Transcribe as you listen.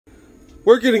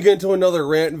We're gonna get into another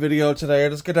rant video today. I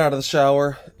just got out of the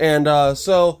shower, and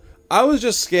so I was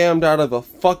just scammed out of a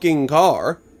fucking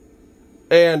car.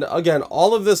 And again,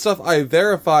 all of this stuff I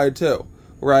verified too,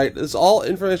 right? It's all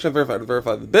information I verified. I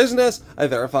verified the business, I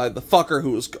verified the fucker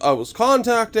who I was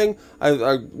contacting,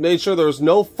 I made sure there was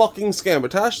no fucking scam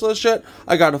attached to this shit,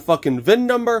 I got a fucking VIN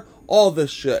number, all this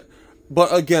shit.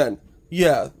 But again,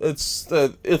 yeah, it's,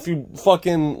 if you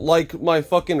fucking like my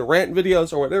fucking rant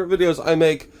videos or whatever videos I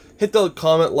make, hit the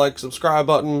comment, like, subscribe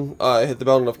button, hit the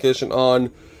bell notification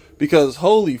on, because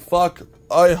holy fuck,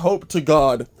 I hope to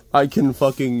God I can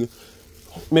fucking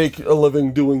make a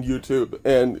living doing YouTube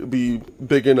and be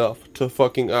big enough to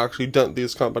fucking actually dent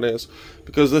these companies,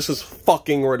 because this is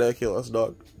fucking ridiculous,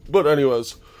 dog. But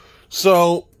anyways,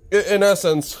 so, in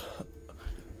essence,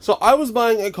 so I was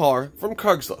buying a car from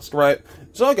Craigslist, right?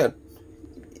 So again,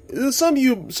 some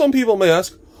people may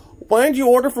ask, why did you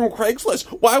order from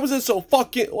Craigslist? Why was it so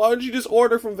fucking... Why did you just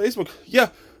order from Facebook? Yeah,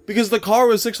 because the car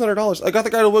was $600. I got the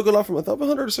guy to wiggle out from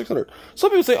 $1,100 to $600. Some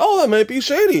people say, oh, that might be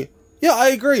shady. Yeah, I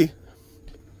agree.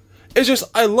 It's just,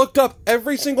 I looked up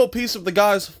every single piece of the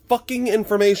guy's fucking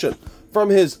information. From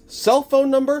his cell phone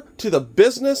number, to the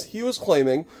business he was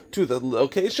claiming, to the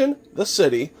location, the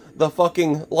city, the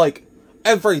fucking, like,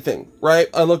 everything, right?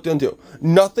 I looked into.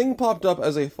 Nothing popped up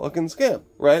as a fucking scam,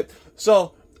 right?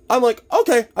 So I'm like,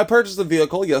 okay, I purchased the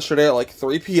vehicle yesterday at like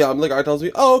 3 p.m. The guy tells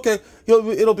me, oh, okay,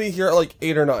 it'll be here at like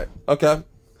 8 or 9, okay?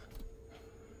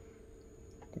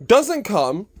 Doesn't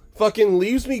come, fucking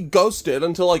leaves me ghosted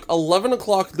until like 11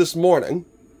 o'clock this morning,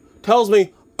 tells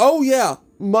me, oh yeah,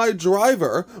 my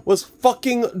driver was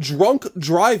fucking drunk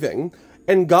driving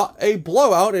and got a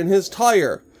blowout in his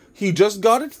tire. He just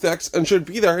got it fixed and should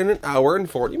be there in an hour and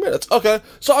 40 minutes. Okay,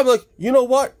 so I'm like, you know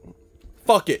what?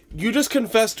 Fuck it. You just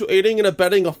confessed to aiding and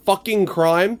abetting a fucking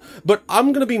crime, but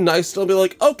I'm gonna be nice and be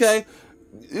like, okay,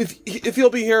 if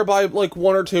you'll be here by like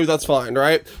 1 or 2, that's fine,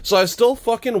 right? So I still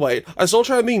fucking wait. I still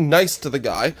try to be nice to the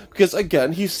guy, because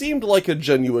again, he seemed like a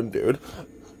genuine dude.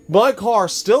 My car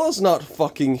still is not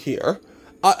fucking here.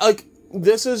 Like,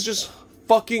 this is just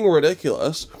fucking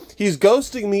ridiculous. He's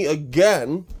ghosting me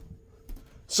again.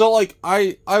 So, like,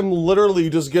 I'm literally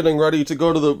just getting ready to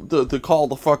go to call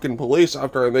the fucking police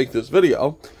after I make this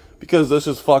video, because this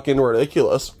is fucking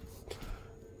ridiculous.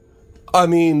 I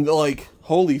mean, like,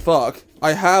 holy fuck.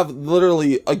 I have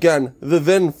literally, again, the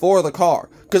VIN for the car,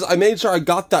 because I made sure I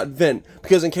got that VIN,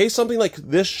 because in case something like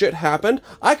this shit happened,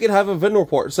 I could have a VIN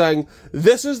report saying,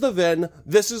 this is the VIN,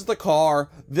 this is the car,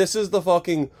 this is the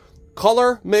fucking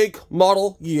color, make,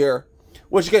 model, year,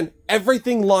 which again,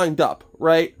 everything lined up,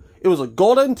 right? It was a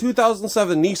golden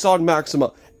 2007 Nissan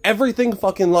Maxima. Everything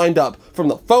fucking lined up. From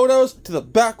the photos to the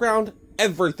background,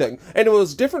 everything. And it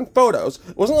was different photos.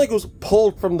 It wasn't like it was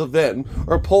pulled from the VIN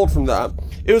or pulled from that.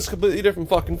 It was completely different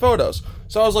fucking photos.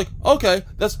 So I was like, okay,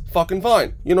 that's fucking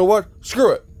fine. You know what?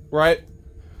 Screw it, right?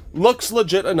 Looks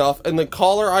legit enough, and the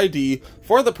caller ID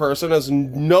for the person has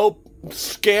no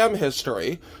scam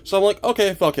history. So I'm like,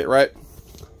 okay, fuck it, right?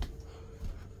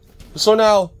 So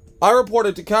now, I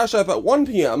reported to Cash App at 1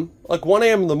 p.m., like 1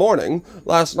 a.m. in the morning,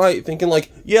 last night, thinking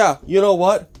like, yeah, you know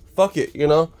what? Fuck it, you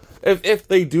know? If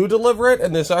they do deliver it,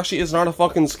 and this actually is not a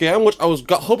fucking scam, which I was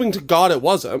hoping to God it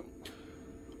wasn't,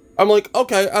 I'm like,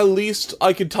 okay, at least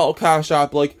I could tell Cash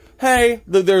App, like, hey,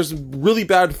 there's really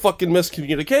bad fucking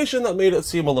miscommunication that made it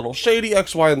seem a little shady,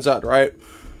 X, Y, and Z, right?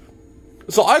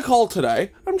 So I called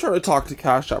today, I'm trying to talk to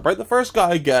Cash App, right? The first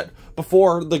guy I get,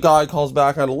 before the guy calls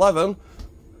back at 11,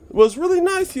 was really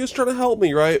nice. He was trying to help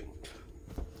me, right?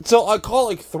 So I call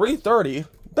like 3:30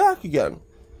 back again,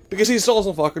 because he still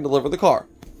doesn't fucking deliver the car.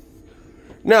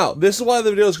 Now, this is why the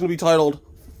video is going to be titled,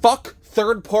 Fuck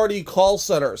Third-Party Call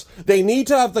Centers. They need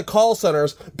to have the call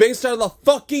centers based out of the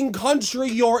fucking country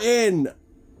you're in.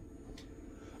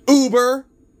 Uber,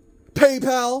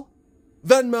 PayPal,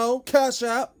 Venmo, Cash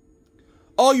App.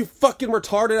 All you fucking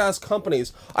retarded-ass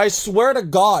companies. I swear to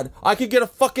God, I could get a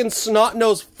fucking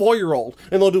snot-nosed 4-year-old,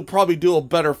 and they'll probably do a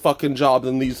better fucking job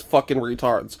than these fucking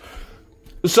retards.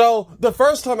 So, the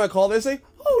first time I called, they say,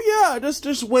 oh yeah,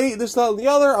 just wait, this, that, and the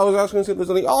other. I was asking if there's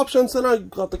any options, and I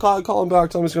got the call, calling back,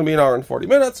 telling me it's going to be an hour and 40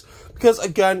 minutes, because,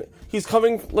 again, he's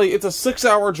coming, like, it's a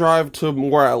 6-hour drive to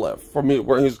where I live, from me,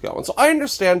 where he's going. So I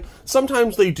understand,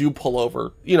 sometimes they do pull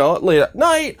over, you know, late at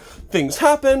night, things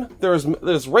happen, there's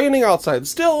raining outside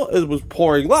still, it was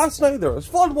pouring last night, there was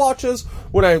flood watches,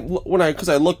 because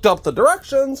I looked up the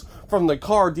directions from the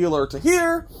car dealer to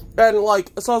here, and,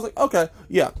 like, so I was like, okay,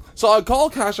 yeah. So I call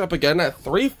Cash App again at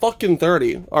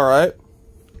 3:30, alright?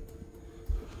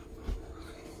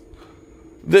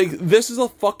 This is a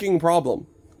fucking problem.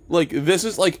 Like, this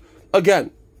is, like,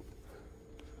 again,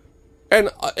 And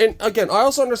again, I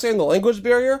also understand the language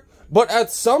barrier, but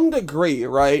at some degree,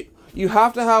 right, you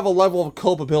have to have a level of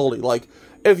culpability. Like,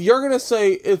 if you're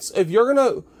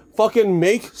gonna fucking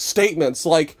make statements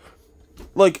like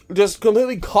just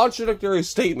completely contradictory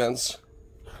statements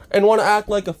and want to act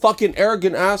like a fucking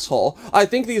arrogant asshole, I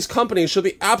think these companies should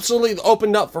be absolutely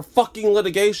opened up for fucking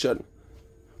litigation.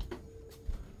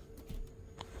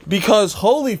 Because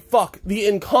holy fuck, the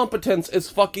incompetence is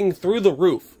fucking through the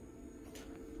roof.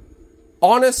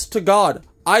 Honest to God,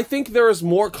 I think there is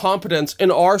more competence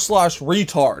in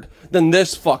r/retard than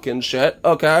this fucking shit,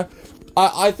 okay?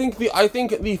 I think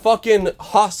the fucking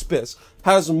hospice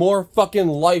has more fucking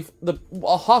life,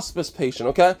 a hospice patient,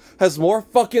 okay, has more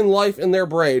fucking life in their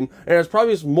brain, and has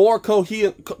probably more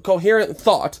coherent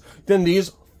thought than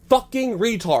these fucking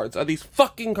retards at these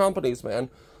fucking companies, man.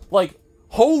 Like,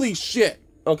 holy shit,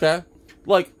 okay?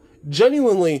 Like,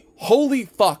 genuinely, holy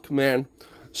fuck, man.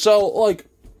 So, like,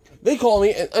 they call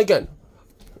me, and again,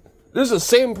 this is the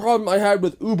same problem I had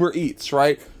with Uber Eats,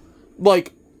 right?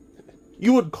 Like,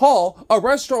 you would call, a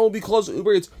restaurant will be closed at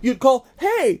Uber Eats, you'd call,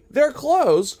 hey, they're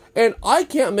closed, and I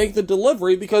can't make the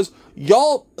delivery because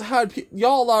y'all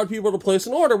allowed people to place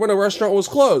an order when a restaurant was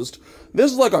closed.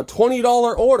 This is like a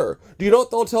 $20 order. Do you know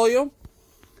what they'll tell you?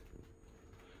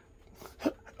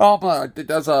 Oh, but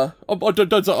that's I think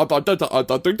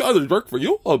that doesn't work for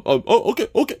you. Okay.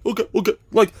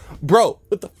 Like, bro,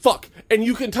 what the fuck? And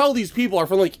you can tell these people are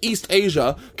from, like, East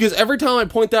Asia, because every time I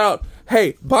point that out,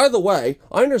 hey, by the way,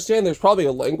 I understand there's probably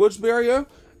a language barrier,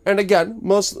 and again,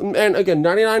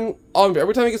 99,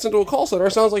 every time it gets into a call center,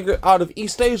 it sounds like you're out of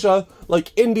East Asia,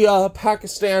 like India,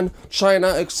 Pakistan, China,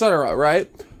 etc., right?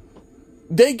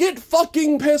 They get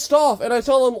fucking pissed off, and I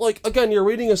tell them, like, again, you're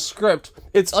reading a script,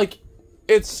 it's like,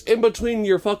 it's in between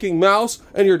your fucking mouse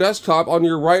and your desktop on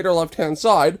your right or left hand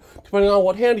side, depending on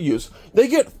what hand you use. They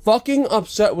get fucking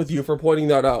upset with you for pointing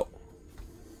that out.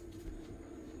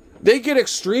 They get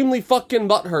extremely fucking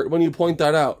butthurt when you point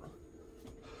that out.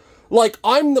 Like,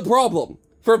 I'm the problem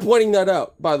for pointing that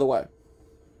out, by the way.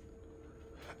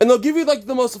 And they'll give you, like,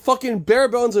 the most fucking bare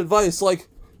bones advice, like,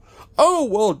 oh,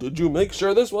 well, did you make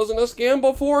sure this wasn't a scam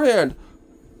beforehand?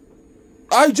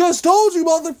 I just told you,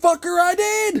 motherfucker, I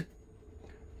did!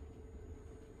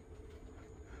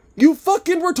 You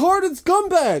fucking retarded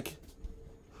scumbag!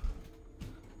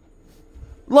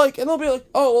 Like, and they'll be like,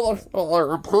 oh, well,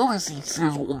 our policy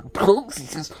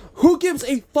says, who gives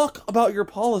a fuck about your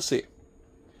policy?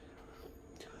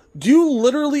 Do you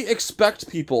literally expect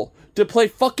people to play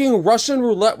fucking Russian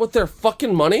roulette with their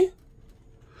fucking money?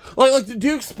 Like, do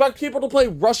you expect people to play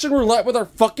Russian roulette with their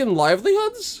fucking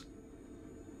livelihoods?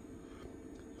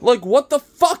 Like, what the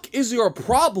fuck is your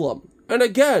problem? And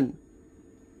again,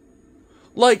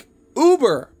 like,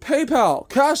 Uber, PayPal,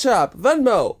 Cash App,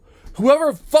 Venmo,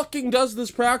 whoever fucking does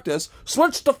this practice,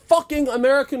 switch to fucking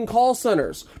American call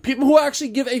centers. People who actually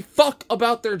give a fuck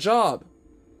about their job.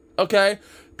 Okay?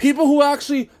 People who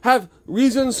actually have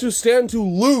reasons to stand to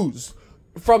lose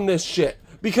from this shit.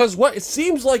 Because what it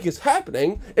seems like is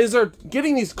happening is they're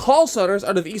getting these call centers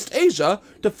out of East Asia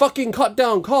to fucking cut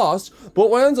down costs, but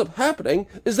what ends up happening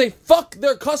is they fuck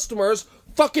their customers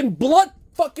fucking blunt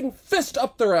fucking fist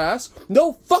up their ass,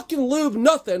 no fucking lube,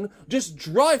 nothing, just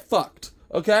dry fucked,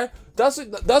 okay? That's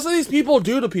what these people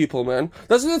do to people, man.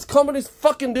 That's what these companies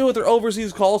fucking do with their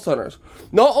overseas call centers.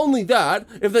 Not only that,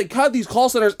 if they had these call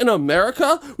centers in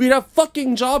America, we'd have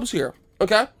fucking jobs here,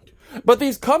 okay? But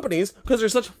these companies, because they're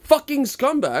such fucking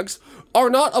scumbags, are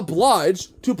not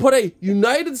obliged to put a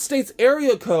United States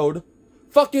area code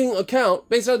fucking account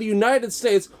based out of the United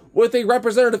States with a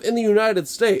representative in the United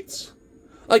States.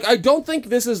 Like, I don't think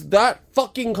this is that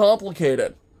fucking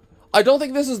complicated. I don't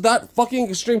think this is that fucking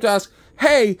extreme to ask,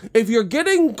 hey, if you're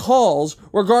getting calls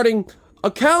regarding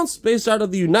accounts based out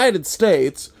of the United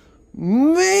States,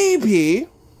 maybe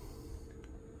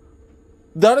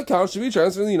that account should be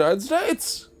transferred to the United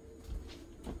States.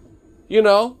 You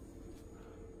know?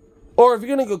 Or if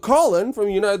you're going to go call in from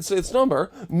a United States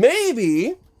number,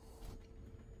 maybe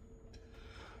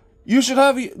you should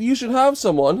have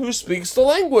someone who speaks the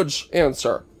language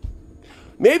answer.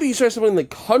 Maybe you should have someone in the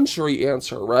country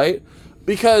answer, right?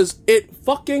 Because it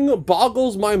fucking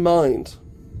boggles my mind.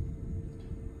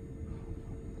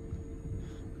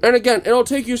 And again, it'll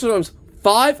take you sometimes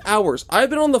 5 hours. I've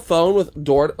been on the phone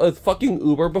with fucking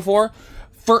Uber before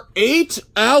for 8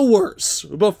 hours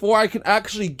before I can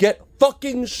actually get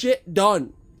fucking shit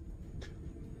done.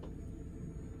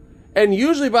 And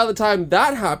usually by the time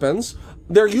that happens,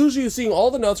 they're usually seeing all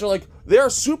the notes are like, they're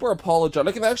super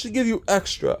apologetic and they actually give you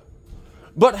extra.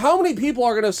 But how many people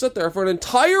are going to sit there for an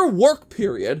entire work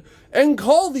period and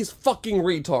call these fucking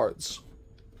retards?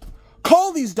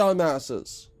 Call these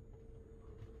dumbasses.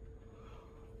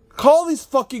 Call these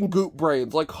fucking goop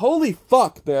brains. Like, holy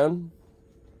fuck, man.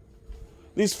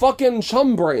 These fucking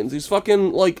chum brains. These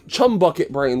fucking, like, chum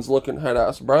bucket brains looking head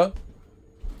ass, bruh.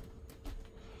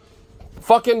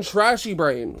 Fucking trashy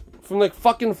brain. From, like,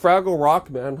 fucking Fraggle Rock,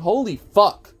 man. Holy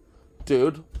fuck,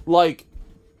 dude. Like,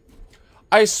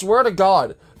 I swear to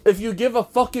God, if you give a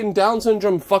fucking Down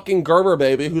syndrome fucking Gerber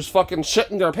baby who's fucking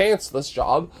shitting their pants this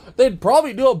job, they'd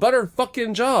probably do a better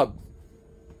fucking job.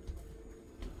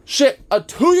 Shit, a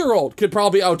 2-year-old could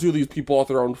probably outdo these people at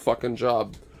their own fucking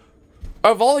job.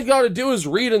 If all you gotta do is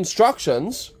read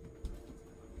instructions,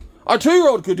 a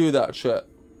 2-year-old could do that shit.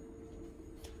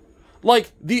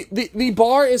 Like, the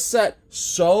bar is set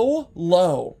so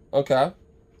low, okay,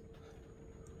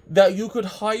 that you could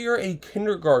hire a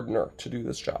kindergartner to do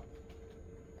this job.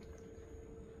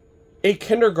 A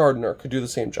kindergartner could do the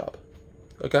same job,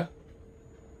 okay?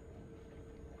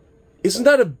 Isn't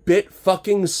that a bit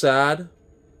fucking sad?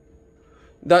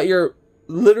 That you're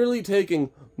literally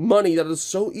taking money that is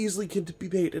so easily can be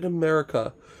paid in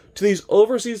America to these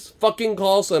overseas fucking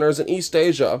call centers in East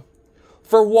Asia.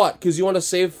 For what? Because you want to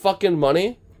save fucking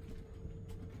money?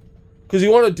 Because you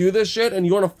want to do this shit and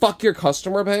you want to fuck your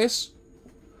customer base?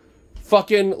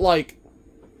 Fucking, like,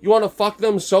 you want to fuck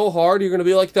them so hard you're going to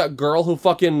be like that girl who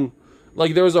fucking,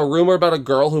 like, there was a rumor about a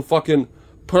girl who fucking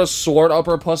put a sword up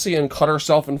her pussy and cut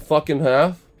herself in fucking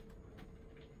half?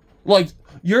 Like,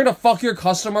 you're gonna fuck your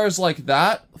customers like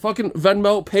that? Fucking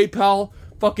Venmo, PayPal,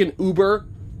 fucking Uber,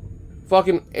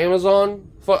 fucking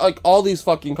Amazon, like all these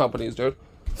fucking companies, dude.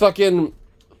 Fucking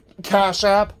Cash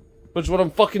App, which is what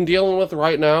I'm fucking dealing with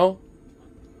right now.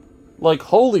 Like,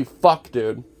 holy fuck,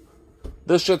 dude.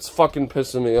 This shit's fucking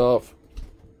pissing me off.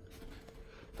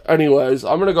 Anyways,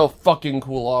 I'm gonna go fucking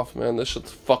cool off, man. This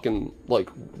shit's fucking, like,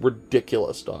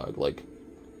 ridiculous, dog. Like,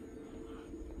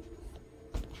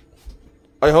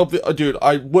 I hope that, dude,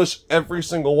 I wish every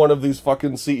single one of these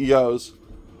fucking CEOs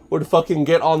would fucking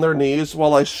get on their knees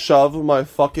while I shove my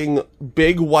fucking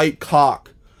big white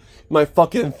cock, my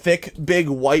fucking thick, big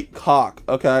white cock,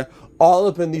 okay, all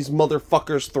up in these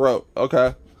motherfuckers' throat,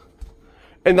 okay?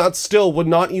 And that still would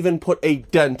not even put a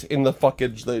dent in the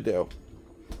fuckage they do.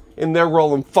 And they're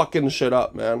rolling fucking shit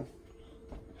up, man.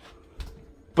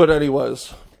 But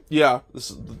anyways, yeah,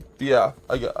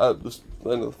 I got, this is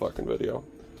the end of the fucking video.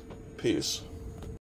 Peace.